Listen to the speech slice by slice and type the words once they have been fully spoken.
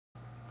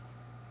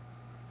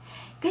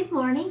Good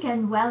morning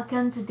and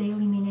welcome to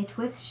Daily Minute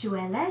with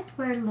Joëlette,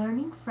 where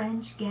learning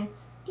French gets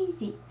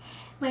easy.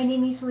 My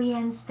name is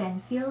Llyane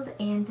Stanfield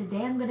and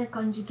today I'm going to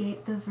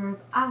conjugate the verb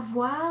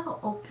avoir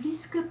au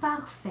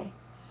plus-que-parfait.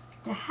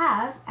 To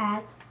have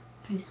at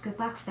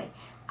plus-que-parfait.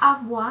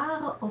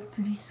 Avoir au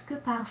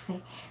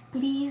plus-que-parfait.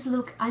 Please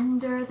look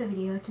under the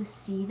video to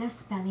see the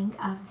spelling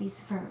of this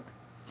verb.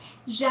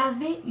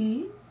 J'avais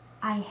eu,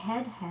 I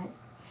had had.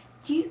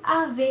 Tu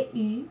avais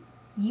eu,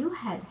 you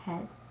had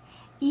had.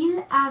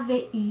 Il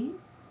avait eu,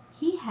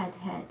 he had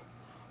had.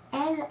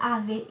 Elle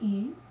avait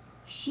eu,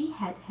 she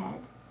had had.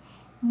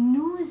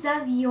 Nous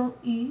avions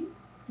eu,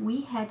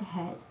 we had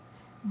had.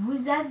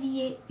 Vous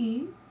aviez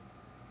eu,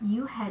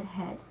 you had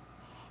had.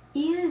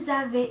 Ils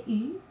avaient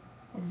eu,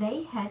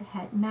 they had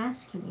had,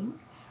 masculine.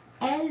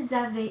 Elles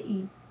avaient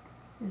eu,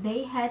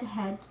 they had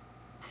had,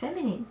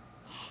 feminine.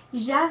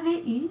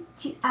 J'avais eu,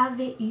 tu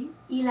avais eu,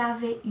 il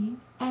avait eu,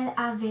 elle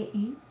avait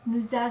eu,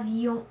 nous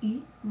avions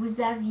eu,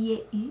 vous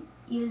aviez eu,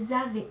 ils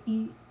avaient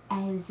eu,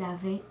 elles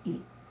avaient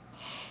eu.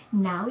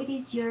 Now it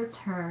is your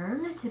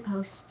turn to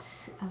post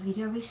a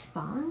video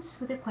response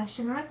with a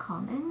question or a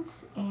comment,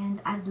 and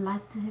I'd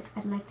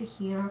like to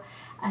hear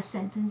a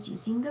sentence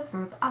using the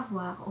verb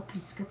avoir au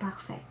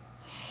plus-que-parfait.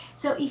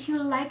 So if you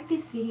like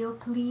this video,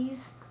 please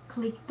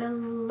click the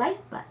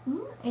like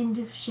button and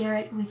share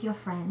it with your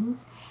friends.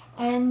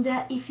 And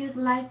if you'd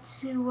like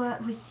to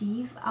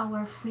receive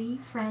our free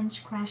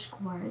French crash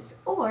course,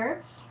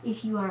 or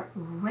if you are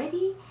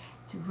ready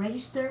to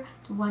register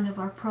to one of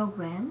our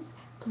programs,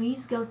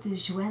 please go to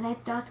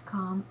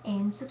joëlette.com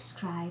and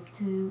subscribe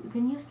to the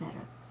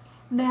newsletter.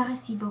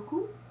 Merci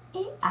beaucoup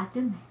et à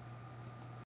demain.